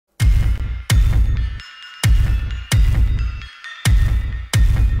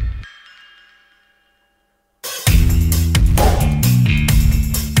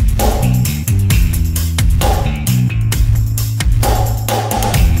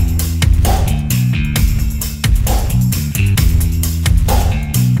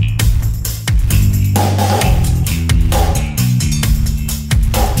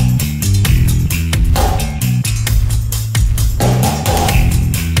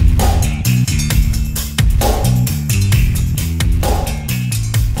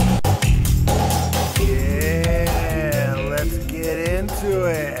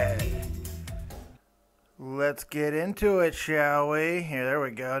get into it, shall we? Here, there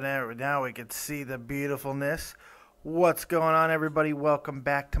we go. Now we can see the beautifulness. What's going on, everybody? Welcome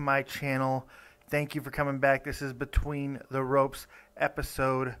back to my channel. Thank you for coming back. This is Between the Ropes,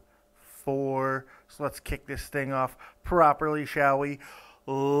 episode 4. So let's kick this thing off properly, shall we?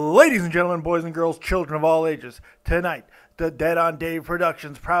 Ladies and gentlemen, boys and girls, children of all ages, tonight, the Dead on Dave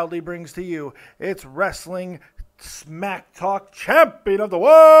Productions proudly brings to you its wrestling Smack Talk champion of the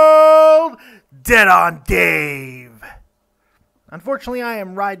world, Dead on Dave. Unfortunately, I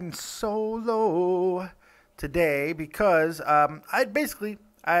am riding solo today because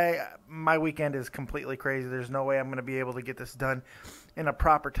my weekend is completely crazy. There's no way I'm going to be able to get this done in a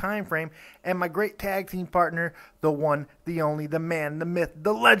proper time frame. And my great tag team partner, the one, the only, the man, the myth,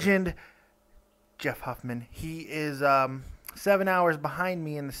 the legend, Jeff Huffman. He is 7 hours behind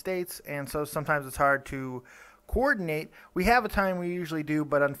me in the States, and so sometimes it's hard to coordinate. We have a time we usually do,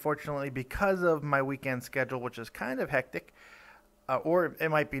 but unfortunately, because of my weekend schedule, which is kind of hectic, or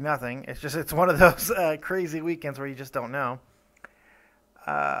it might be nothing. It's one of those crazy weekends where you just don't know.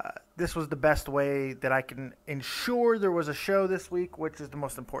 This was the best way that I can ensure there was a show this week, which is the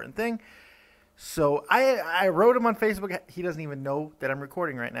most important thing. So I wrote him on Facebook. He doesn't even know that I'm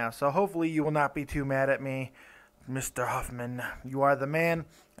recording right now. So hopefully you will not be too mad at me, Mr. Huffman. You are the man.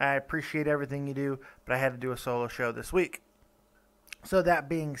 I appreciate everything you do, but I had to do a solo show this week. So that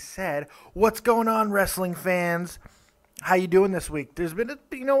being said, what's going on, wrestling fans? How you doing this week? There's been,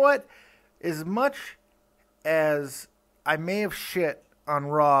 you know what? As much as I may have shit on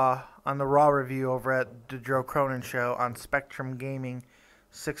Raw, on the Raw review over at the Joe Cronin Show on Spectrum Gaming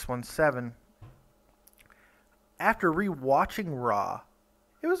 617, after rewatching Raw,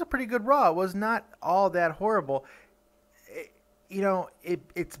 it was a pretty good Raw. It was not all that horrible.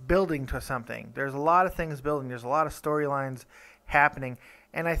 It's building to something. There's a lot of things building. There's a lot of storylines happening.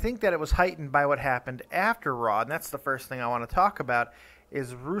 And I think that it was heightened by what happened after Raw. And that's the first thing I want to talk about,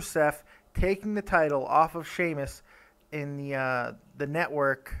 is Russev taking the title off of Sheamus in the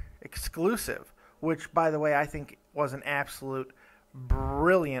network exclusive, which, by the way, I think was an absolute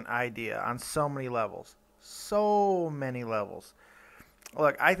brilliant idea on so many levels. So many levels.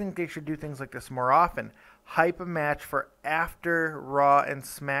 Look, I think they should do things like this more often. Hype a match for after Raw and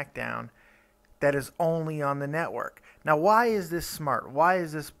SmackDown that is only on the network. Now, why is this smart? Why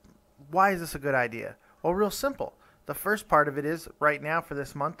is this a good idea? Well, real simple. The first part of it is, right now for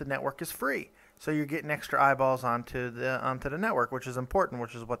this month, the network is free. So you're getting extra eyeballs onto the network, which is important,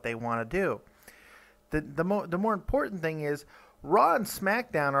 which is what they want to do. The more important thing is, Raw and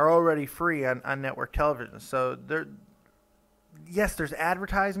SmackDown are already free on network television. So there's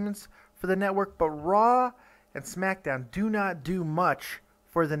advertisements for the network, but Raw and SmackDown do not do much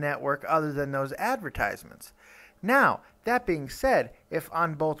for the network other than those advertisements. Now, that being said, if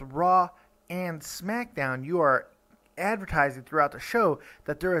on both Raw and SmackDown you are advertising throughout the show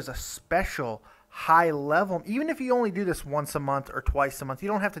that there is a special high level, even if you only do this once a month or twice a month, you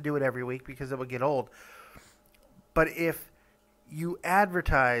don't have to do it every week because it will get old. But if you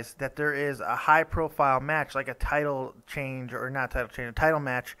advertise that there is a high-profile match, like a title change, or not title change, a title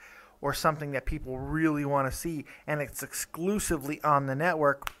match, or something that people really want to see, and it's exclusively on the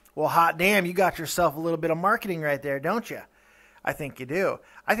network, well, hot damn, you got yourself a little bit of marketing right there, don't you? I think you do.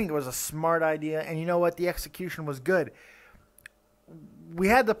 I think it was a smart idea, and you know what? The execution was good. We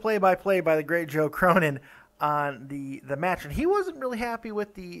had the play-by-play by the great Joe Cronin on the match, and he wasn't really happy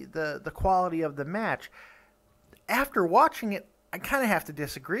with the quality of the match. After watching it, I kind of have to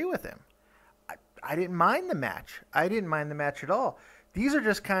disagree with him. I didn't mind the match. I didn't mind the match at all. These are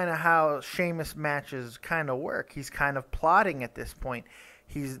just kind of how Sheamus matches kind of work. He's kind of plotting at this point.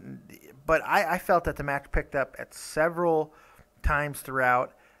 But I felt that the match picked up at several times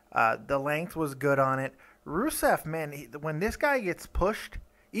throughout. The length was good on it. Russev, man, when this guy gets pushed,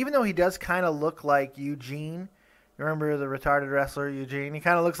 even though he does kind of look like Eugene. Remember the retarded wrestler Eugene? He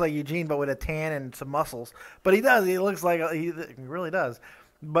kind of looks like Eugene, but with a tan and some muscles. But he does. He looks like he really does.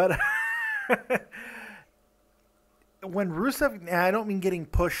 But when Russev, and I don't mean getting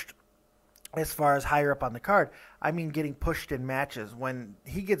pushed as far as higher up on the card, I mean getting pushed in matches. When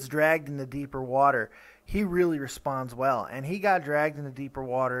he gets dragged into deeper water, he really responds well. And he got dragged into deeper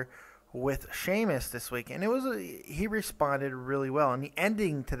water with Sheamus this week, and he responded really well. And the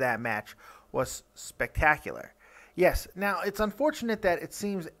ending to that match was spectacular. Yes, now it's unfortunate that it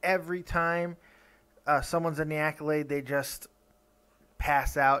seems every time someone's in the Accolade, they just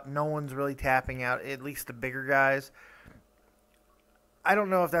pass out. No one's really tapping out, at least the bigger guys. I don't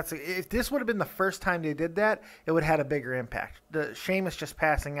know if this would have been the first time they did that, it would have had a bigger impact. The Sheamus just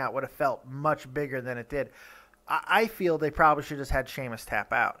passing out would have felt much bigger than it did. I feel they probably should have just had Sheamus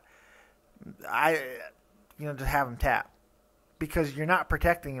tap out. just have him tap. Because you're not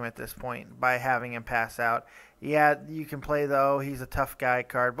protecting him at this point by having him pass out. Yeah, you can play he's a tough guy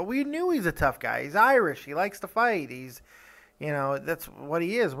card, but we knew he's a tough guy. He's Irish. He likes to fight. He's, that's what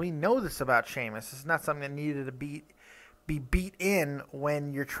he is. We know this about Sheamus. It's not something that needed to be beat in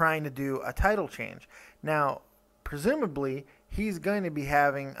when you're trying to do a title change. Now, presumably, he's going to be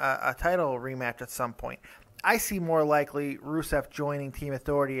having a title rematch at some point. I see more likely Rusev joining Team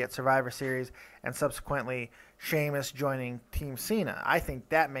Authority at Survivor Series and subsequently Sheamus joining Team Cena. I think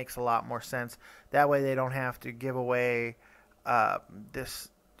that makes a lot more sense. That way they don't have to give away this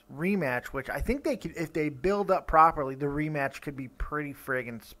rematch, which I think they could, if they build up properly, the rematch could be pretty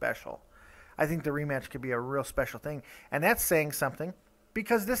friggin' special. I think the rematch could be a real special thing. And that's saying something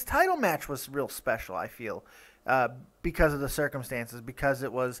because this title match was real special, I feel, because of the circumstances, because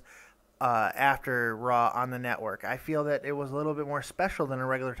it was after Raw on the network. I feel that it was a little bit more special than a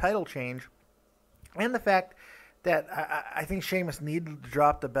regular title change. And the fact that I think Sheamus needed to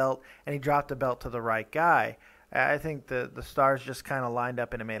drop the belt, and he dropped the belt to the right guy. I think the stars just kind of lined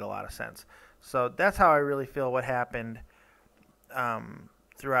up, and it made a lot of sense. So that's how I really feel what happened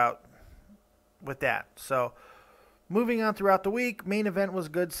throughout with that. So moving on throughout the week, main event was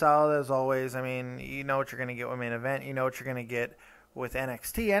good, solid as always. I mean, you know what you're going to get with main event. You know what you're going to get with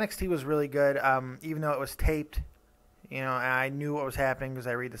NXT. NXT was really good, even though it was taped. And I knew what was happening because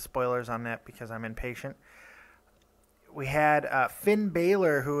I read the spoilers on that because I'm impatient. We had Finn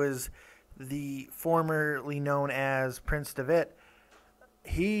Balor, who is the formerly known as Prince Devitt.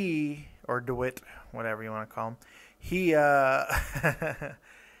 Or DeWitt, whatever you want to call him.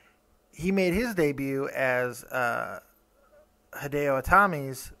 He made his debut as Hideo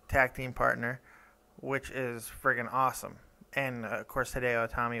Itami's tag team partner, which is friggin' awesome. And, of course, Hideo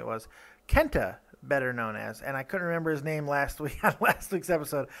Itami was Kenta, better known as. And I couldn't remember his name last week on last week's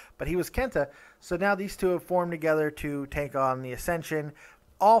episode, but he was Kenta. So now these two have formed together to take on the Ascension.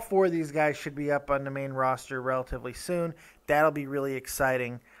 All four of these guys should be up on the main roster relatively soon. That'll be really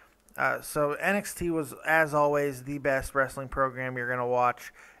exciting. So NXT was, as always, the best wrestling program you're going to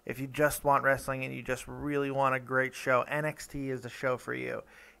watch. If you just want wrestling and you just really want a great show, NXT is the show for you.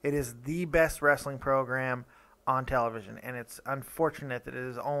 It is the best wrestling program on television, and it's unfortunate that it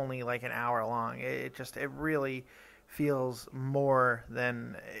is only like an hour long. It really feels more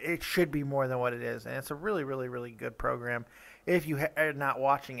than it should be, more than what it is, and it's a really, really, really good program. If you are not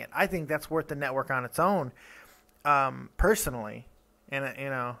watching it, I think that's worth the network on its own, personally,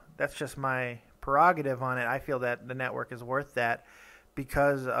 and that's just my prerogative on it. I feel that the network is worth that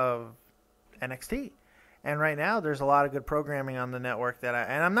because of NXT. And right now, there's a lot of good programming on the network and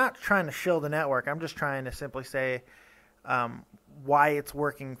I'm not trying to shill the network. I'm just trying to simply say why it's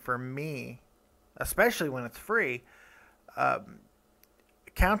working for me, especially when it's free.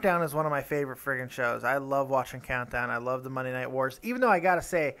 Countdown is one of my favorite friggin' shows. I love watching Countdown. I love the Monday Night Wars. Even though I got to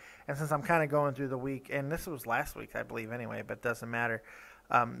say, and since I'm kind of going through the week, and this was last week, I believe, anyway, but it doesn't matter.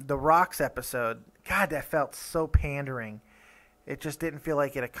 The Rock's episode, God, that felt so pandering. It just didn't feel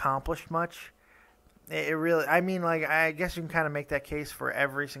like it accomplished much. It really, I guess you can kind of make that case for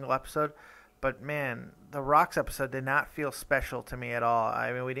every single episode, but man, the Rock's episode did not feel special to me at all.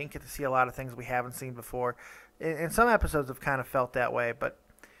 I mean, we didn't get to see a lot of things we haven't seen before, and some episodes have kind of felt that way, but,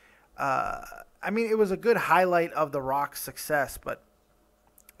 it was a good highlight of the Rock's success, but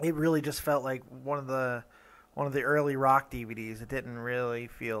it really just felt like one of the early Rock DVDs. It didn't really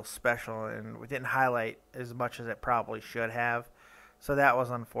feel special, and it didn't highlight as much as it probably should have, so that was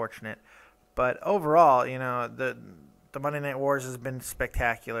unfortunate. But overall, the Monday Night Wars has been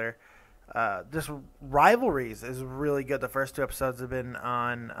spectacular. This Rivalries is really good. The first two episodes have been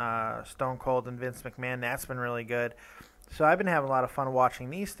on Stone Cold and Vince McMahon. That's been really good. So I've been having a lot of fun watching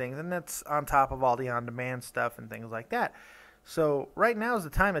these things, and that's on top of all the on-demand stuff and things like that. So right now is the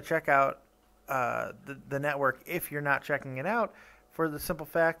time to check out the network if you're not checking it out, for the simple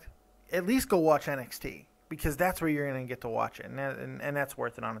fact, at least go watch NXT, because that's where you're going to get to watch it, and that's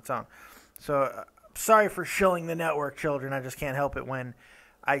worth it on its own. So, sorry for shilling the network, children. I just can't help it when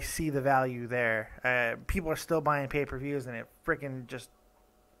I see the value there. People are still buying pay-per-views, and it freaking just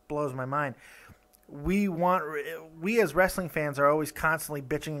blows my mind. We as wrestling fans are always constantly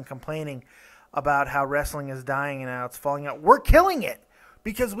bitching and complaining about how wrestling is dying and how it's falling out. We're killing it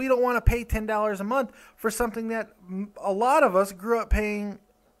because we don't want to pay $10 a month for something that a lot of us grew up paying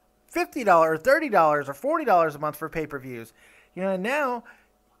 $50 or $30 or $40 a month for pay-per-views. And now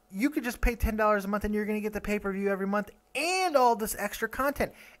you could just pay $10 a month and you're going to get the pay-per-view every month and all this extra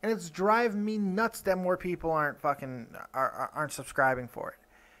content. And it's driving me nuts that more people aren't subscribing for it.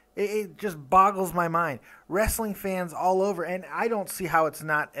 It just boggles my mind. Wrestling fans all over, and I don't see how it's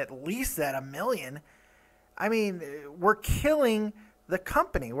not at least at 1 million. I mean, we're killing the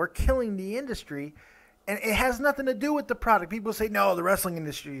company. We're killing the industry. And it has nothing to do with the product. People say, no, the wrestling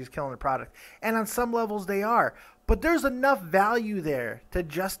industry is killing the product. And on some levels they are. But there's enough value there to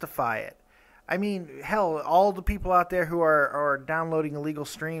justify it. I mean, hell, all the people out there who are downloading illegal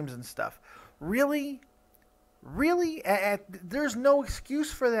streams and stuff. Really? Really? There's no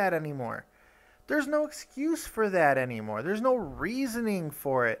excuse for that anymore. There's no excuse for that anymore. There's no reasoning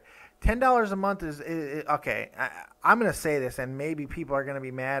for it. $10 a month is okay. I'm going to say this, and maybe people are going to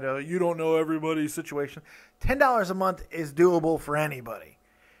be mad. Oh, you don't know everybody's situation. $10 a month is doable for anybody.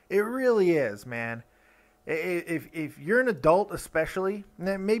 It really is, man. If you're an adult, especially,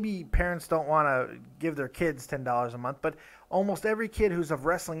 maybe parents don't want to give their kids $10 a month, but almost every kid who's of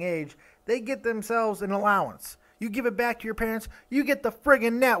wrestling age, they get themselves an allowance. You give it back to your parents, you get the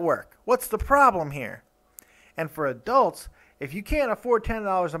friggin' network. What's the problem here? And for adults, if you can't afford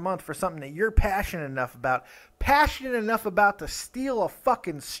 $10 a month for something that you're passionate enough about to steal a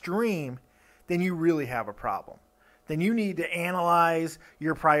fucking stream, then you really have a problem. Then you need to analyze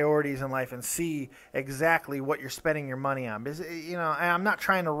your priorities in life and see exactly what you're spending your money on. Because, you know, I'm not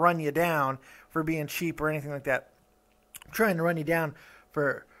trying to run you down for being cheap or anything like that. I'm trying to run you down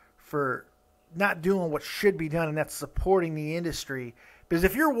for not doing what should be done, and that's supporting the industry. Because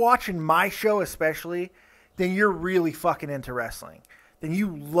if you're watching my show especially, then you're really fucking into wrestling. Then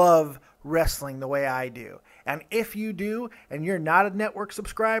you love wrestling the way I do. And if you do, and you're not a network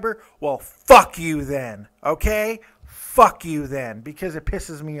subscriber, well, fuck you then, okay? Fuck you then, because it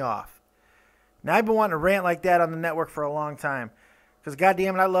pisses me off. Now, I've been wanting to rant like that on the network for a long time. Because,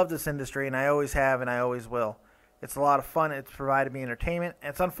 goddamn it, I love this industry, and I always have, and I always will. It's a lot of fun. It's provided me entertainment.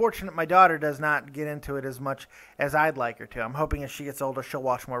 It's unfortunate my daughter does not get into it as much as I'd like her to. I'm hoping as she gets older, she'll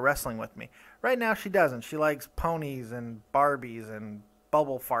watch more wrestling with me. Right now, she doesn't. She likes ponies and Barbies and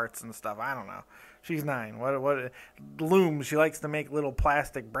bubble farts and stuff. I don't know. She's 9. What looms? She likes to make little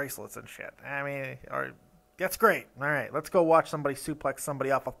plastic bracelets and shit. I mean, that's great. All right, let's go watch somebody suplex somebody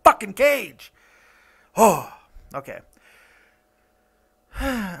off a fucking cage. Oh, okay.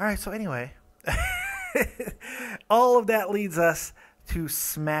 All right, so anyway. All of that leads us to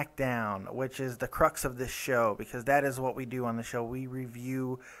SmackDown, which is the crux of this show, because that is what we do on the show. We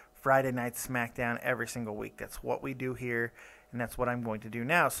review Friday Night SmackDown every single week. That's what we do here, and that's what I'm going to do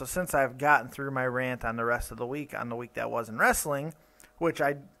now. So since I've gotten through my rant on the rest of the week, on the week that wasn't wrestling, which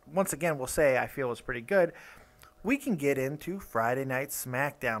I, once again, will say I feel is pretty good, we can get into Friday Night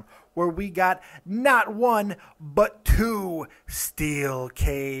SmackDown, where we got not one, but 2 steel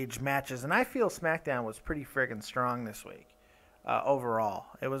cage matches. And I feel SmackDown was pretty friggin' strong this week overall.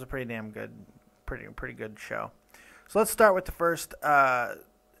 It was a pretty damn good, pretty good show. So let's start with the first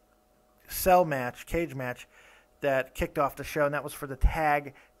cage match that kicked off the show, and that was for the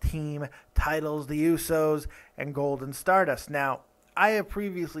tag team titles, the Usos and Golden Stardust. Now, I have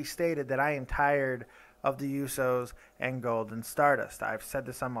previously stated that I am tired of the Usos and Golden Stardust. I've said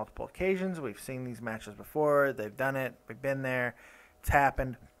this on multiple occasions. We've seen these matches before. They've done it. We've been there. It's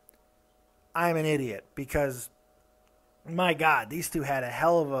happened. I'm an idiot because, my God, these two teams had a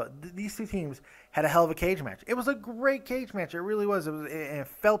hell of a cage match. It was a great cage match. It really was. It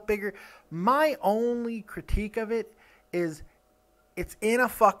felt bigger. My only critique of it is it's in a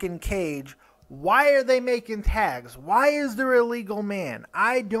fucking cage. Why are they making tags? Why is there a legal man?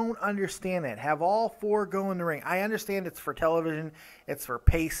 I don't understand that. Have all 4 go in the ring. I understand it's for television. It's for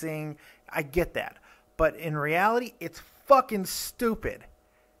pacing. I get that. But in reality, it's fucking stupid.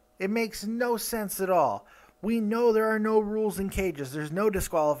 It makes no sense at all. We know there are no rules in cages. There's no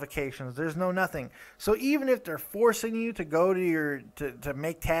disqualifications. There's no nothing. So even if they're forcing you to go to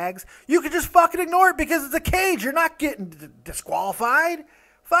make tags, you can just fucking ignore it because it's a cage. You're not getting disqualified.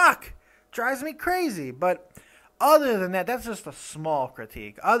 Fuck. Drives me crazy. But other than that, that's just a small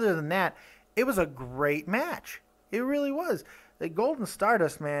critique. Other than that, it was a great match. It really was. The Golden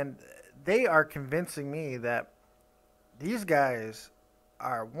Stardust, man, they are convincing me that these guys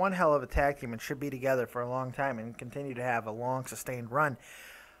are one hell of a tag team and should be together for a long time and continue to have a long, sustained run.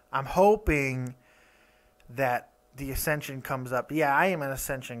 I'm hoping that the Ascension comes up. Yeah, I am an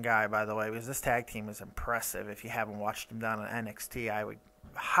Ascension guy, by the way, because this tag team is impressive. If you haven't watched them down on NXT, I would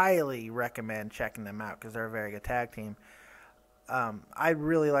highly recommend checking them out because they're a very good tag team. I'd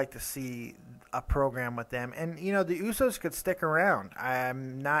really like to see a program with them. And, you know, the Usos could stick around.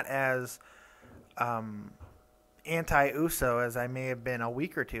 I'm not as anti-Uso as I may have been a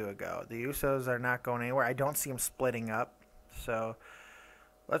week or 2 ago. The Usos are not going anywhere. I don't see them splitting up. So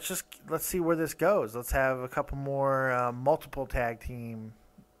let's see where this goes. Let's have a couple more multiple tag team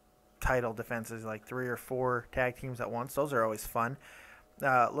title defenses, like 3 or 4 tag teams at once. Those are always fun.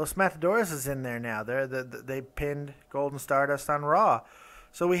 Los Matadores is in there now. They pinned Golden Stardust on Raw.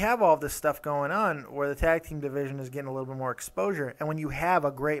 So we have all this stuff going on where the tag team division is getting a little bit more exposure. And when you have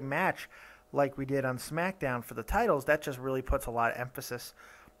a great match like we did on SmackDown for the titles, that just really puts a lot of emphasis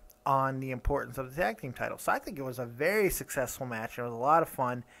on the importance of the tag team titles. So I think it was a very successful match. It was a lot of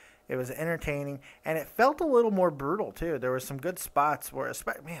fun. It was entertaining. And it felt a little more brutal, too. There were some good spots where,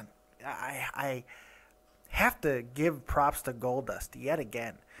 man, I have to give props to Goldust yet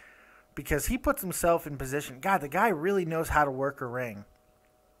again because he puts himself in position. God, the guy really knows how to work a ring.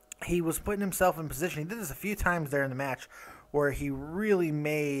 He was putting himself in position. He did this a few times there in the match where he really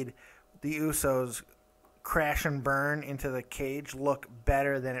made the Usos crash and burn into the cage look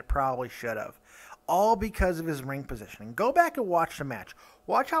better than it probably should have. All because of his ring positioning. Go back and watch the match.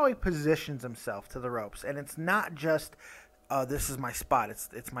 Watch how he positions himself to the ropes. And it's not just, this is my spot.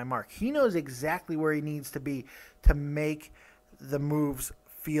 It's my mark. He knows exactly where he needs to be to make the moves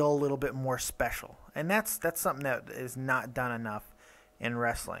feel a little bit more special. And that's something that is not done enough in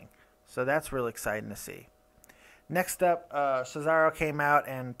wrestling. So that's really exciting to see. Next up, Cesaro came out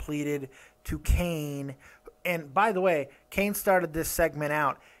and pleaded to Kane. And by the way, Kane started this segment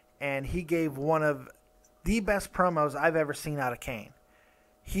out, and he gave one of the best promos I've ever seen out of Kane.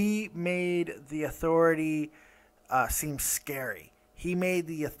 He made the Authority seem scary. He made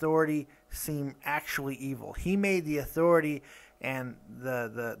the Authority seem actually evil. He made the Authority and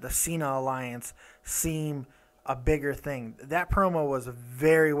the Cena Alliance seem a bigger thing. That promo was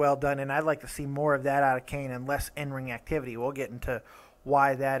very well done, and I'd like to see more of that out of Kane and less in-ring activity. We'll get into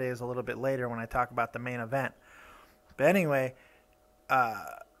why that is a little bit later when I talk about the main event. But anyway,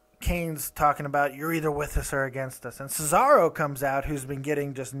 Kane's talking about you're either with us or against us. And Cesaro comes out, who's been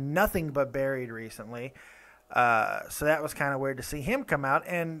getting just nothing but buried recently. So that was kind of weird to see him come out.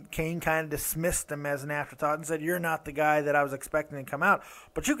 And Kane kind of dismissed him as an afterthought and said, you're not the guy that I was expecting to come out,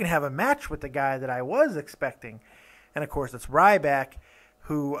 but you can have a match with the guy that I was expecting. And, of course, it's Ryback,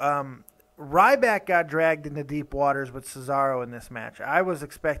 who Ryback got dragged into deep waters with Cesaro in this match. I was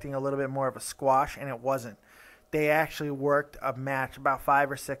expecting a little bit more of a squash, and it wasn't. They actually worked a match about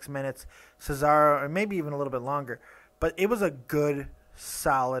 5 or 6 minutes. Cesaro, and maybe even a little bit longer. But it was a good,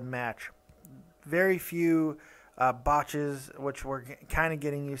 solid match. Very few botches, which we're kind of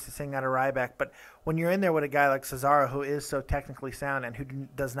getting used to seeing out of Ryback. But when you're in there with a guy like Cesaro, who is so technically sound and who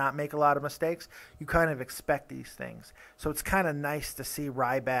does not make a lot of mistakes, you kind of expect these things. So it's kind of nice to see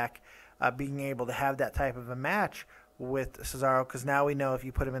Ryback being able to have that type of a match with Cesaro, because now we know if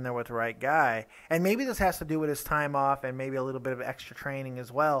you put him in there with the right guy, and maybe this has to do with his time off and maybe a little bit of extra training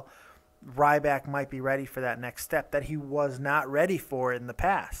as well, Ryback might be ready for that next step that he was not ready for in the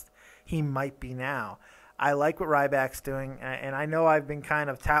past. He might be now. I like what Ryback's doing, and I know I've been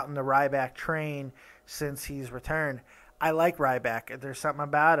kind of touting the Ryback train since he's returned. I like Ryback. There's something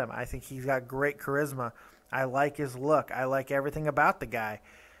about him. I think he's got great charisma. I like his look. I like everything about the guy.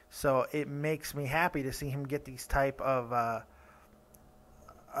 So it makes me happy to see him get these type of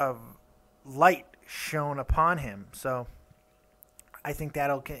light shown upon him. So I think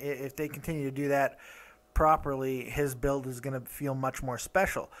that'll, if they continue to do that properly, his build is going to feel much more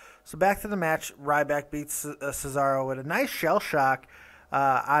special. So back to the match, Ryback beats Cesaro with a nice shell shock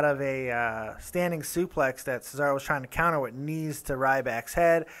out of a standing suplex that Cesaro was trying to counter with knees to Ryback's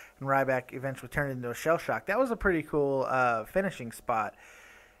head, and Ryback eventually turned it into a shell shock. That was a pretty cool finishing spot.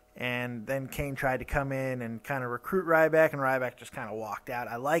 And then Kane tried to come in and kind of recruit Ryback, and Ryback just kind of walked out.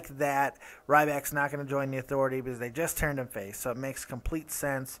 I like that. Ryback's not going to join the Authority because they just turned him face, so it makes complete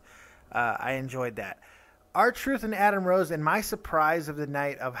sense. I enjoyed that. R-Truth and Adam Rose, and my surprise of the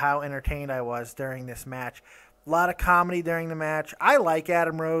night of how entertained I was during this match. A lot of comedy during the match. I like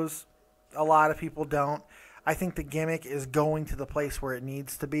Adam Rose. A lot of people don't. I think the gimmick is going to the place where it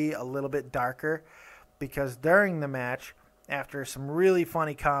needs to be, a little bit darker, because during the match, after some really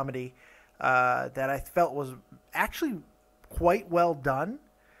funny comedy that I felt was actually quite well done,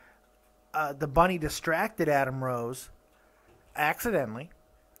 the Bunny distracted Adam Rose accidentally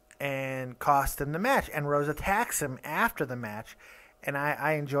and cost him the match. And Rose attacks him after the match, and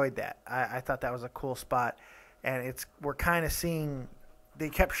I enjoyed that. I thought that was a cool spot. And we're kind of seeing, they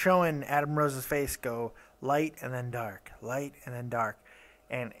kept showing Adam Rose's face go light and then dark, light and then dark.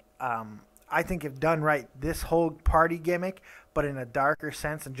 And I think if done right, this whole party gimmick, but in a darker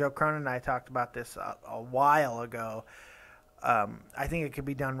sense, and Joe Cronin and I talked about this a while ago, I think it could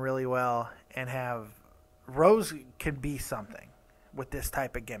be done really well and have Rose could be something with this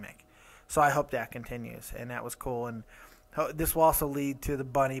type of gimmick. So I hope that continues, and that was cool. And this will also lead to the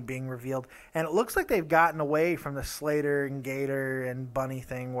Bunny being revealed. And it looks like they've gotten away from the Slater and Gator and Bunny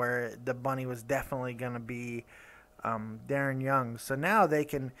thing where the Bunny was definitely going to be Darren Young. So now they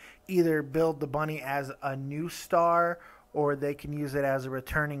can either build the Bunny as a new star, or they can use it as a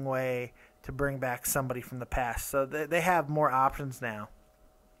returning way to bring back somebody from the past. So they have more options now.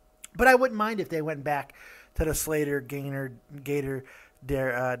 But I wouldn't mind if they went back to the Slater, Gator,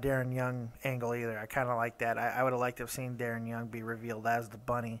 Darren Young angle either. I kind of like that. I would have liked to have seen Darren Young be revealed as the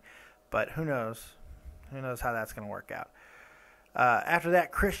Bunny, but who knows? Who knows how that's going to work out? After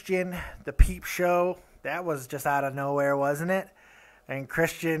that, Christian, the Peep Show, that was just out of nowhere, wasn't it? And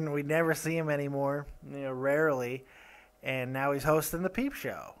Christian, we never see him anymore, rarely, and now he's hosting the Peep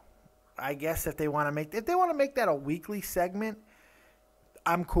Show. I guess if they want to make that a weekly segment,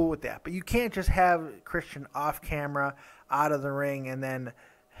 I'm cool with that. But you can't just have Christian off camera, out of the ring, and then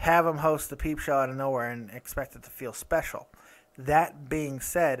have him host the Peep Show out of nowhere and expect it to feel special. That being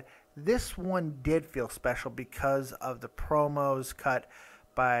said, this one did feel special because of the promos cut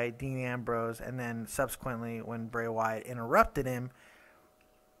by Dean Ambrose, and then subsequently when Bray Wyatt interrupted him,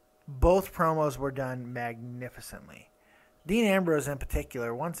 both promos were done magnificently. Dean Ambrose in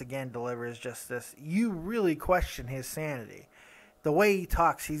particular, once again, delivers just this. You really question his sanity. The way he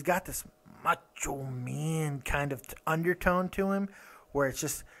talks, he's got this macho man kind of undertone to him, where it's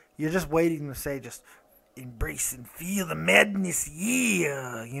just, you're just waiting to say, just embrace and feel the madness,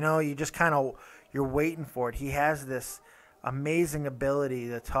 yeah. You just kind of, you're waiting for it. He has this amazing ability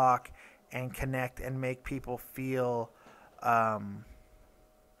to talk and connect and make people feel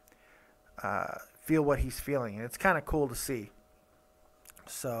what he's feeling. And it's kind of cool to see.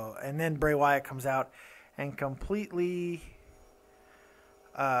 So, and then Bray Wyatt comes out and completely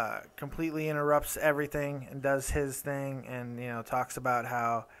interrupts everything and does his thing, and talks about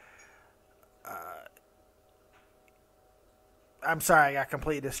how I'm sorry, I got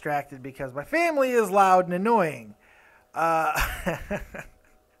completely distracted because my family is loud and annoying.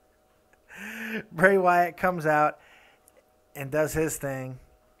 Bray Wyatt comes out and does his thing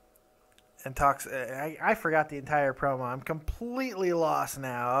and talks. I forgot the entire promo. I'm completely lost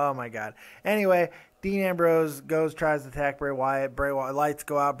now. Oh my god. Anyway, Dean Ambrose tries to attack Bray Wyatt. Lights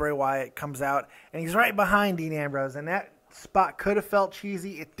go out. Bray Wyatt comes out, and he's right behind Dean Ambrose. And that spot could have felt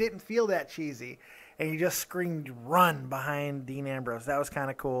cheesy. It didn't feel that cheesy. And he just screamed, "Run!" behind Dean Ambrose. That was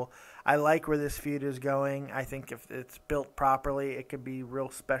kind of cool. I like where this feud is going. I think if it's built properly, it could be real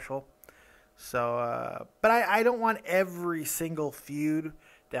special. So, but I don't want every single feud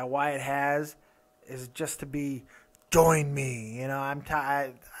that Wyatt has is just to be, join me. I'm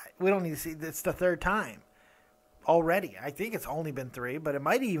tired. We don't need to see. It's the third time already. I think it's only been 3, but it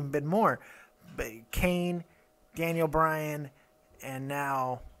might even been more. But Kane, Daniel Bryan, and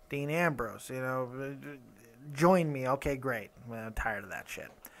now Dean Ambrose. Join me. Okay, great. I'm tired of that shit.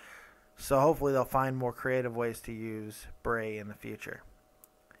 So hopefully they'll find more creative ways to use Bray in the future.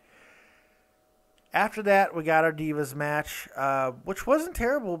 After that, we got our Divas match, which wasn't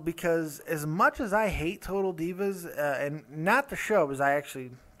terrible because as much as I hate Total Divas, and not the show, because I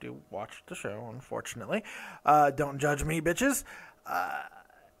actually do watch the show, unfortunately. Don't judge me, bitches. I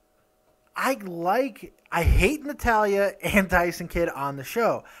hate Natalya and Tyson Kidd on the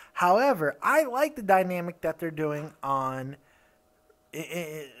show. However, I like the dynamic that they're doing on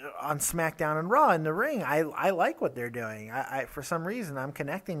SmackDown and Raw in the ring. I like what they're doing. I for some reason, I'm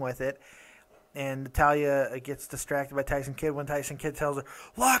connecting with it. And Natalya gets distracted by Tyson Kidd when Tyson Kidd tells her,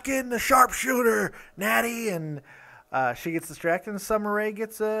 "Lock in the sharpshooter, Natty," and she gets distracted, and Summer Rae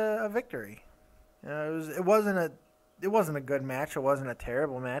gets a victory. It wasn't a good match. It wasn't a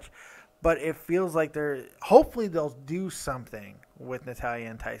terrible match, but it feels like hopefully they'll do something with Natalya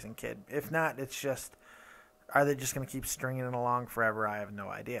and Tyson Kidd. If not, it's just, are they just going to keep stringing it along forever? I have no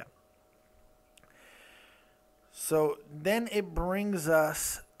idea. So then it brings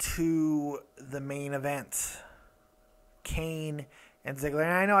us to the main event, Kane and Ziggler.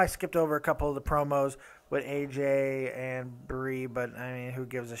 And I know I skipped over a couple of the promos with AJ and Brie, but I mean, who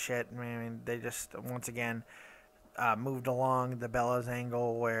gives a shit? I mean, they just once again moved along the Bella's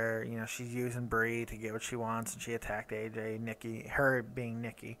angle where she's using Brie to get what she wants, and she attacked AJ. Her being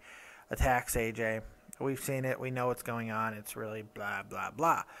Nikki, attacks AJ. We've seen it. We know what's going on. It's really blah blah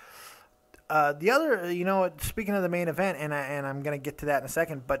blah. The other, speaking of the main event, and I'm going to get to that in a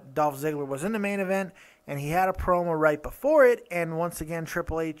second, but Dolph Ziggler was in the main event, and he had a promo right before it, and once again,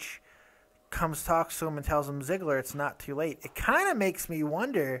 Triple H talks to him and tells him, Ziggler, it's not too late. It kind of makes me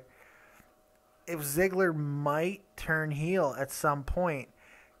wonder if Ziggler might turn heel at some point,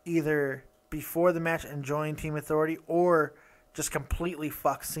 either before the match and join Team Authority, or just completely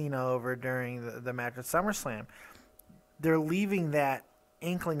fuck Cena over during the match at SummerSlam. They're leaving that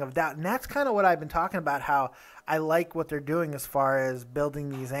inkling of doubt, and that's kind of what I've been talking about, how I like what they're doing as far as building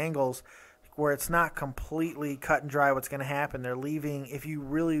these angles, where it's not completely cut and dry what's going to happen. They're leaving, if you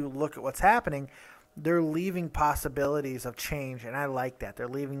really look at what's happening, they're leaving possibilities of change, and I like that. They're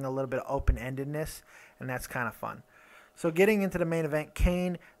leaving a little bit of open-endedness, and that's kind of fun. So getting into the main event,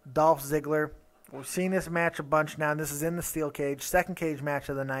 Kane, Dolph Ziggler. We've seen this match a bunch now, and this is in the steel cage, second cage match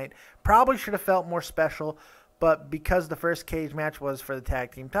of the night. Probably should have felt more special, but because the first cage match was for the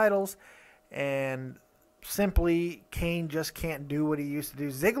tag team titles, and simply Kane just can't do what he used to do.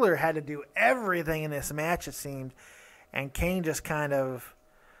 Ziggler had to do everything in this match, it seemed, and Kane just kind of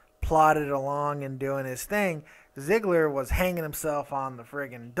plodded along and doing his thing. Ziggler was hanging himself on the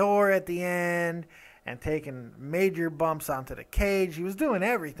friggin' door at the end and taking major bumps onto the cage. He was doing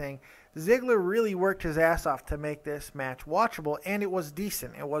everything. Ziggler really worked his ass off to make this match watchable, and it was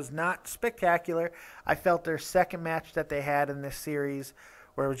decent. It was not spectacular. I felt their second match that they had in this series,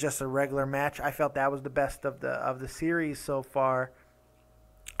 where it was just a regular match, I felt that was the best of the series so far.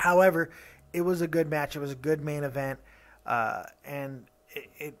 However, it was a good match. It was a good main event, and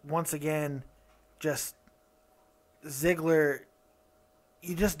it once again, just Ziggler,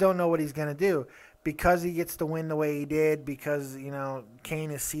 you just don't know what he's going to do. Because he gets to win the way he did, because, Kane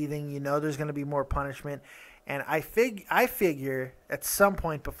is seething, there's going to be more punishment. And I figure at some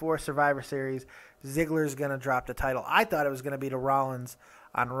point before Survivor Series, Ziggler's going to drop the title. I thought it was going to be to Rollins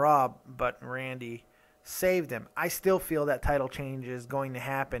on Raw, but Randy saved him. I still feel that title change is going to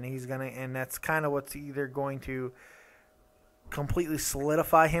happen. And that's kind of what's either going to completely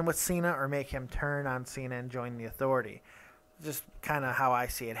solidify him with Cena or make him turn on Cena and join the Authority. Just kind of how I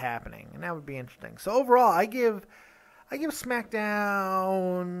see it happening, and that would be interesting. So overall, I give SmackDown.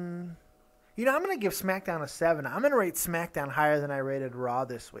 I'm going to give SmackDown a 7. I'm going to rate SmackDown higher than I rated Raw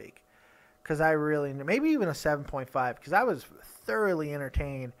this week, because maybe even a 7.5, because I was thoroughly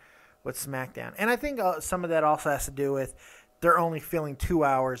entertained with SmackDown, and I think some of that also has to do with they're only filling 2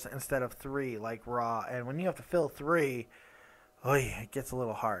 hours instead of 3 like Raw, and when you have to fill 3, it gets a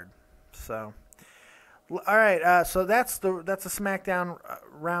little hard. So. All right, so that's a SmackDown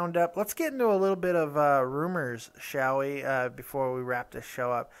roundup. Let's get into a little bit of rumors, shall we, before we wrap this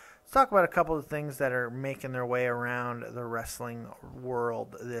show up. Let's talk about a couple of things that are making their way around the wrestling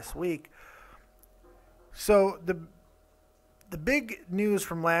world this week. So the big news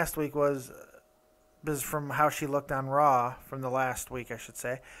from last week was from how she looked on Raw from the last week, I should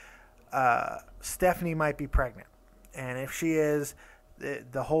say. Stephanie might be pregnant, and if she is,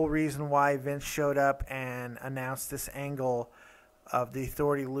 the whole reason why Vince showed up and announced this angle of the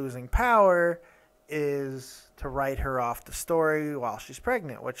Authority losing power is to write her off the story while she's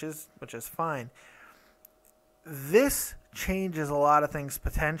pregnant, which is fine. This changes a lot of things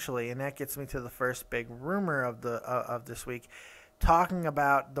potentially, and that gets me to the first big rumor of this week, talking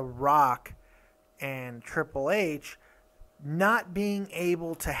about The Rock and Triple H not being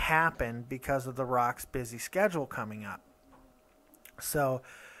able to happen because of The Rock's busy schedule coming up. So,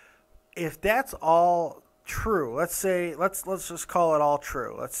 if that's all true, let's just call it all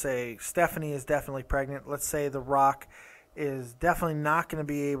true. Let's say Stephanie is definitely pregnant. Let's say The Rock is definitely not going to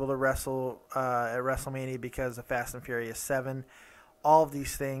be able to wrestle at WrestleMania because of Fast and Furious 7. All of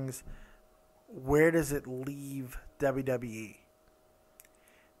these things, where does it leave WWE?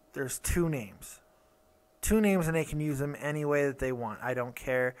 There's two names, and they can use them any way that they want. I don't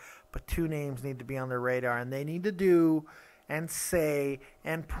care, but 2 names need to be on their radar, and they need to do and say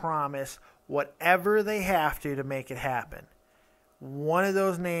and promise whatever they have to make it happen. One of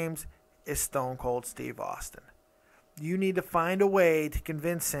those names is Stone Cold Steve Austin. You need to find a way to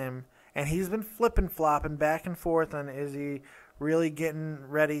convince him, and he's been flopping back and forth on is he really getting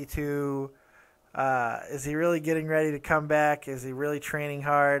ready to come back? Is he really training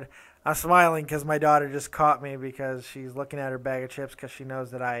hard? I'm smiling because my daughter just caught me because she's looking at her bag of chips because she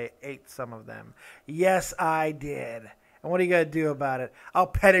knows that I ate some of them. Yes, I did. And what are you going to do about it? I'll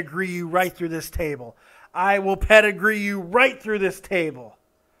pedigree you right through this table. I will pedigree you right through this table.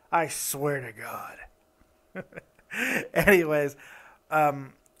 I swear to God. Anyways,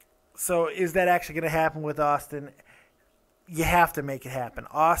 so is that actually going to happen with Austin? You have to make it happen.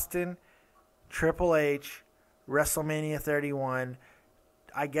 Austin, Triple H, WrestleMania 31.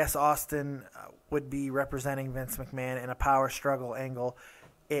 I guess Austin would be representing Vince McMahon in a power struggle angle.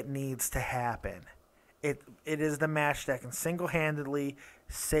 It needs to happen. It is the match that can single-handedly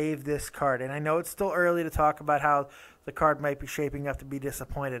save this card. And I know it's still early to talk about how the card might be shaping up to be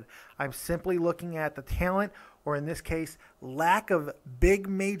disappointed. I'm simply looking at the talent, or in this case, lack of big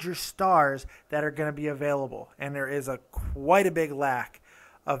major stars that are going to be available. And there is quite a big lack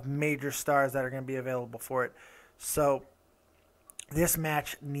of major stars that are going to be available for it. So this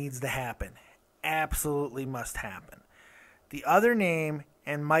match needs to happen. Absolutely must happen. The other name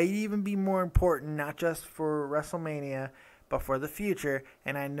and might even be more important, not just for WrestleMania, but for the future,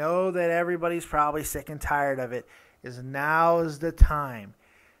 and I know that everybody's probably sick and tired of it, is now is the time.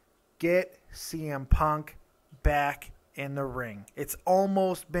 Get CM Punk back in the ring. It's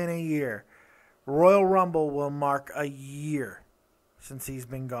almost been a year. Royal Rumble will mark a year since he's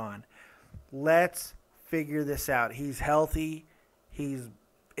been gone. Let's figure this out. He's healthy. He's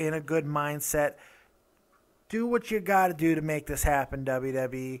in a good mindset. Do what you got to do to make this happen,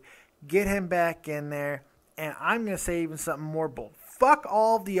 WWE. Get him back in there. And I'm going to say even something more bold. Fuck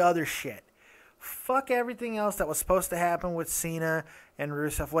all the other shit. Fuck everything else that was supposed to happen with Cena and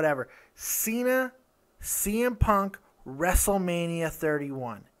Russev, whatever. Cena, CM Punk, WrestleMania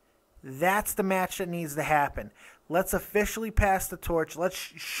 31. That's the match that needs to happen. Let's officially pass the torch.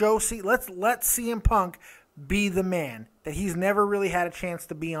 Let's let CM Punk be the man that he's never really had a chance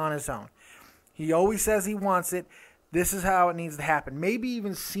to be on his own. He always says he wants it. This is how it needs to happen. Maybe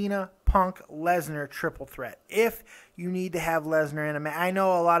even Cena, Punk, Lesnar triple threat. If you need to have Lesnar in a match. I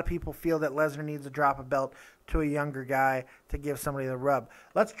know a lot of people feel that Lesnar needs to drop a belt to a younger guy to give somebody the rub.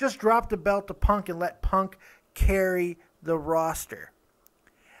 Let's just drop the belt to Punk and let Punk carry the roster.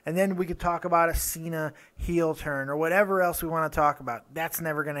 And then we could talk about a Cena heel turn or whatever else we want to talk about. That's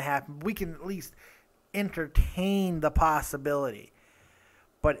never going to happen. We can at least entertain the possibility.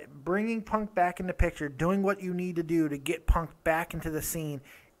 But bringing Punk back in the picture, doing what you need to do to get Punk back into the scene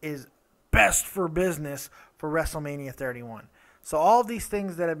is best for business for WrestleMania 31. So all of these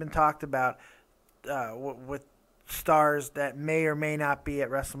things that have been talked about with stars that may or may not be at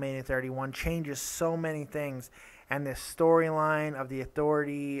WrestleMania 31 changes so many things. And this storyline of the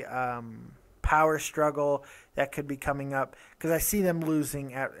Authority power struggle that could be coming up, because I see them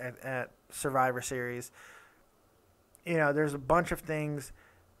losing at Survivor Series. You know, there's a bunch of things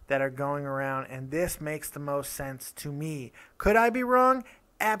that are going around, and this makes the most sense to me. Could I be wrong?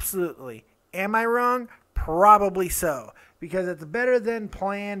 Absolutely. Am I wrong? Probably so, because it's better than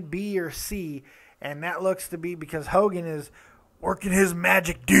Plan B or C, and that looks to be because Hogan is working his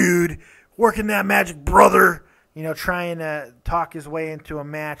magic dude, working that magic brother, you know, trying to talk his way into a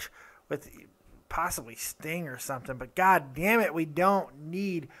match with possibly Sting or something. But God damn it, we don't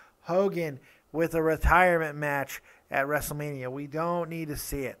need Hogan with a retirement match at WrestleMania. We don't need to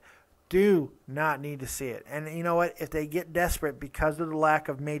see it. Do not need to see it. And you know what? If they get desperate because of the lack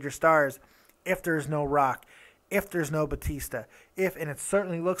of major stars, if there's no Rock, if there's no Batista, and it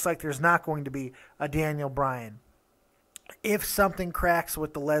certainly looks like there's not going to be a Daniel Bryan, if something cracks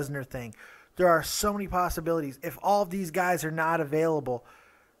with the Lesnar thing, there are so many possibilities. If all of these guys are not available,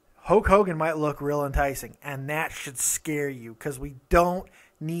 Hulk Hogan might look real enticing, and that should scare you because we don't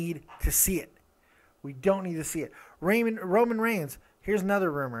need to see it. We don't need to see it. Roman Reigns, here's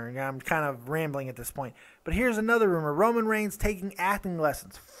another rumor. I'm kind of rambling at this point, but here's another rumor. Roman Reigns taking acting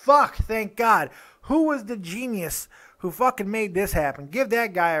lessons. Fuck, thank God. Who was the genius who fucking made this happen? Give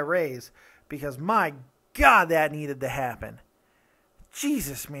that guy a raise, because my God, that needed to happen.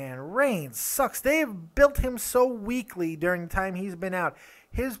 Jesus, man, Reigns sucks. They have built him so weakly during the time he's been out.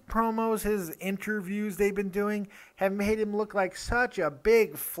 His promos, his interviews they've been doing have made him look like such a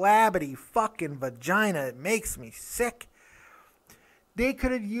big, flabbity fucking vagina. It makes me sick. They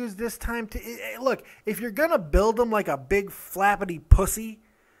could have used this time to... Look, if you're going to build him like a big, flappity pussy,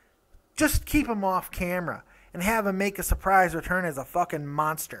 just keep him off camera and have him make a surprise return as a fucking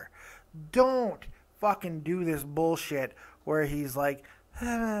monster. Don't fucking do this bullshit where he's like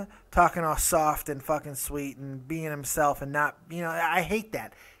talking all soft and fucking sweet and being himself and not, you know, I hate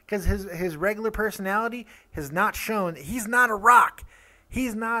that because his regular personality has not shown. He's not a Rock.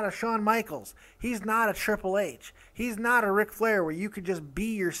 He's not a Shawn Michaels. He's not a Triple H. He's not a Ric Flair where you could just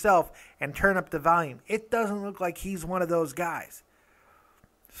be yourself and turn up the volume. It doesn't look like he's one of those guys.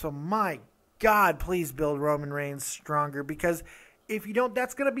 So my God, please build Roman Reigns stronger, because if you don't,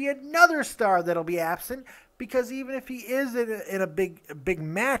 that's going to be another star that'll be absent. Because even if he is in a big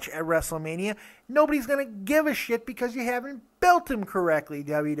match at WrestleMania, nobody's going to give a shit because you haven't built him correctly,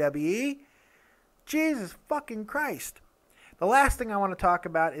 WWE. Jesus fucking Christ. The last thing I want to talk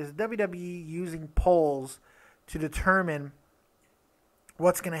about is WWE using polls to determine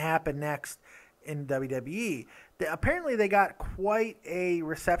what's going to happen next in WWE. Apparently they got quite a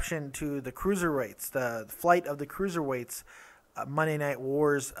reception to the Cruiserweights, the Flight of the Cruiserweights Monday Night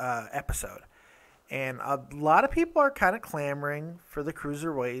Wars episode. And a lot of people are kind of clamoring for the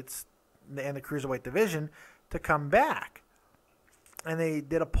Cruiserweights and the Cruiserweight division to come back. And they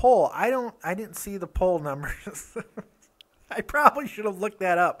did a poll. I didn't see the poll numbers. I probably should have looked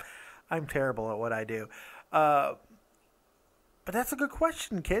that up. I'm terrible at what I do. But that's a good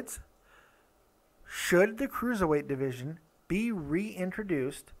question, kids. Should the Cruiserweight division be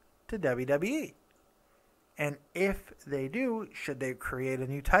reintroduced to WWE? And if they do, should they create a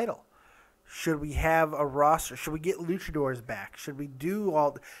new title? Should we have a roster? Should we get luchadors back? Should we do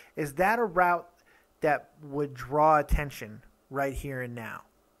all? Is that a route that would draw attention right here and now?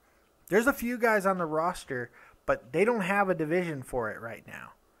 There's a few guys on the roster, but they don't have a division for it right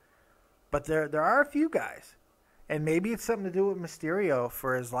now. But there are a few guys. And maybe it's something to do with Mysterio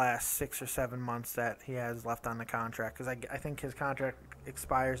for his last 6 or 7 months that he has left on the contract. Because I think his contract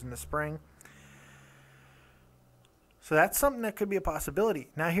expires in the spring. So that's something that could be a possibility.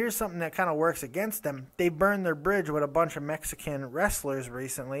 Now here's something that kind of works against them. They burned their bridge with a bunch of Mexican wrestlers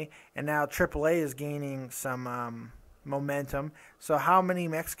recently. And now AAA is gaining some momentum. So how many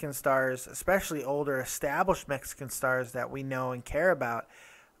Mexican stars, especially older established Mexican stars that we know and care about,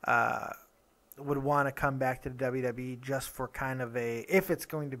 would want to come back to the WWE just for kind of if it's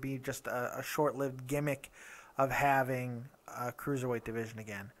going to be just a short-lived gimmick of having a cruiserweight division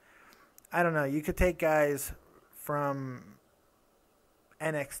again. I don't know. You could take guys from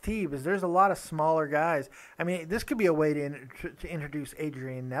NXT because there's a lot of smaller guys. I mean, this could be a way to introduce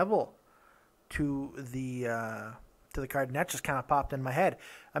Adrian Neville to the card, and that just kind of popped in my head.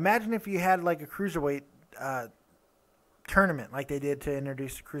 Imagine if you had like a cruiserweight tournament like they did to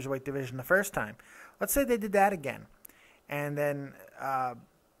introduce the cruiserweight division the first time. Let's say they did that again, and then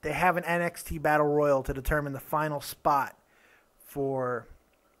they have an NXT Battle Royal to determine the final spot for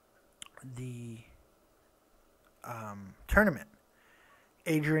the tournament.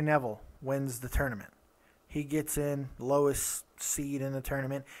 Adrian Neville wins the tournament. He gets in lowest seed in the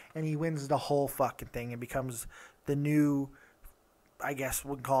tournament, and he wins the whole fucking thing and becomes the new, I guess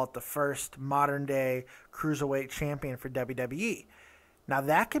we'd call it the first modern-day cruiserweight champion for WWE. Now,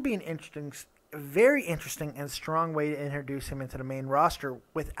 that could be an interesting, very interesting and strong way to introduce him into the main roster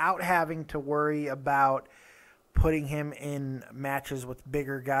without having to worry about putting him in matches with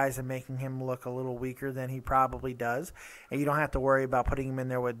bigger guys and making him look a little weaker than he probably does. And you don't have to worry about putting him in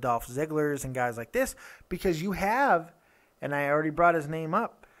there with Dolph Ziggler's and guys like this because you have, and I already brought his name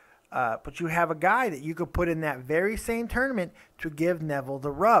up, but you have a guy that you could put in that very same tournament to give Neville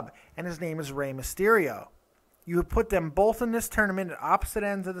the rub, and his name is Rey Mysterio. You would put them both in this tournament at opposite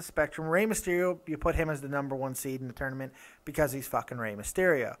ends of the spectrum. Rey Mysterio, you put him as the number 1 seed in the tournament because he's fucking Rey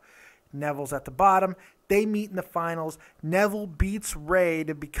Mysterio. Neville's at the bottom. They meet in the finals. Neville beats Rey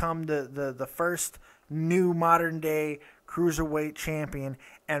to become the first new modern-day cruiserweight champion,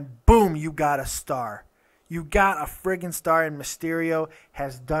 and boom, you got a star. You got a friggin' star, and Mysterio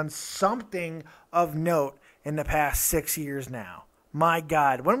has done something of note in the past 6 years now. My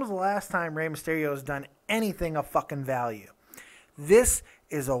God, when was the last time Rey Mysterio has done anything of fucking value? This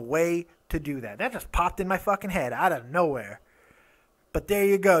is a way to do that. That just popped in my fucking head out of nowhere. But there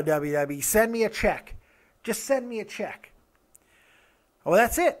you go, WWE. Send me a check. Just send me a check. Well,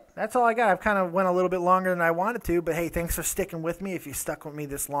 that's it. That's all I got. I've kind of went a little bit longer than I wanted to, but hey, thanks for sticking with me if you stuck with me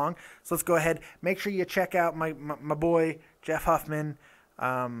this long. So let's go ahead. Make sure you check out my boy, Jeff Huffman,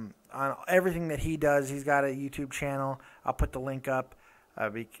 on everything that he does. He's got a YouTube channel. I'll put the link up,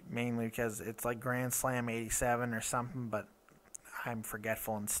 mainly because it's like Grand Slam 87 or something, but I'm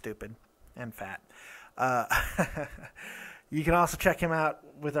forgetful and stupid and fat. You can also check him out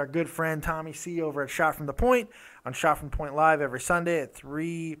with our good friend Tommy C over at Shot From The Point on Shot From The Point Live every Sunday at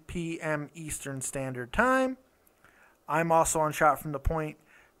 3 p.m. Eastern Standard Time. I'm also on Shot From The Point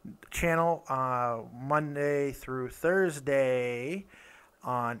channel Monday through Thursday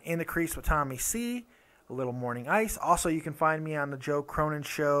on In the Crease with Tommy C, a little morning ice. Also, you can find me on the Joe Cronin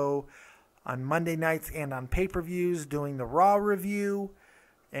Show on Monday nights and on pay-per-views doing the Raw review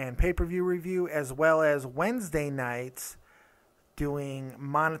and pay-per-view review, as well as Wednesday nights doing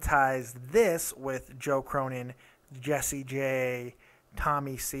Monetize This with Joe Cronin, Jesse J,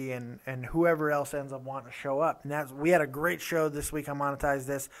 Tommy C, and whoever else ends up wanting to show up. And we had a great show this week on Monetize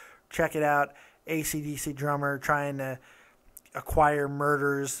This. Check it out. AC/DC drummer trying to acquire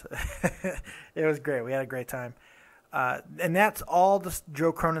murders. It was great. We had a great time. And that's all the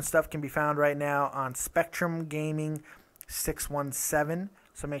Joe Cronin stuff can be found right now on Spectrum Gaming 617.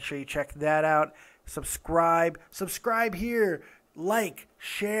 So make sure you check that out. Subscribe here. Like,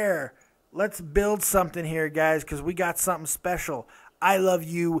 share. Let's build something here, guys, because we got something special. I love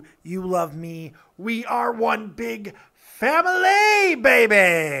you. You love me. We are one big family,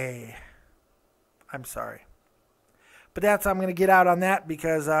 baby. I'm sorry. But I'm going to get out on that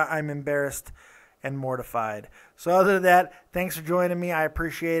because I'm embarrassed and mortified. So other than that, thanks for joining me. I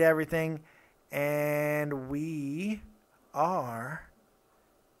appreciate everything. And we are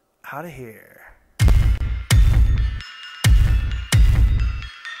out of here.